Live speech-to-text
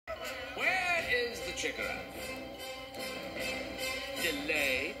chickera.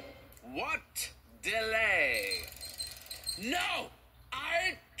 Delay? What delay? No!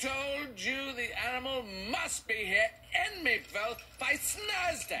 I told you the animal must be here in Meepville by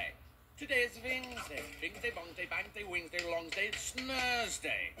Snerz Day. Today is Wednesday. Bingsday, bongsday, bangsday, wingsday, longsday, Snerz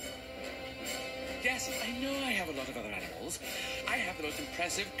Day. Yes, I know I have a lot of other animals. I have the most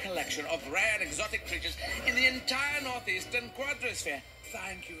impressive collection of rare and exotic creatures in the entire northeastern quadrisphere.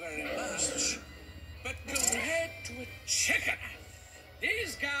 Thank you very much. But compared to a chicken,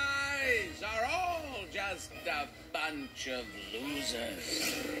 these guys are all just a bunch of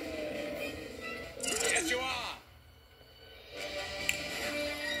losers. Yes, you are.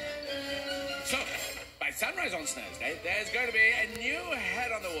 So, by sunrise on Snerz Day, there's going to be a new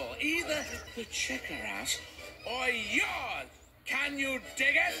head on the wall. Either the chicken house or yours. Can you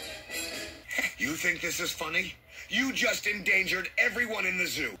dig it? You think this is funny? You just endangered everyone in the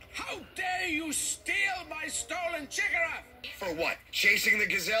zoo. How dare you steal my stolen chicken? For what? Chasing the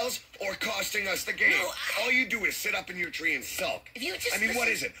gazelles or costing us the game? No, All you do is sit up in your tree and sulk. If you just I mean, what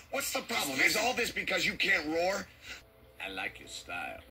listen- is it? What's the problem? Is all this because you can't roar? I like your style.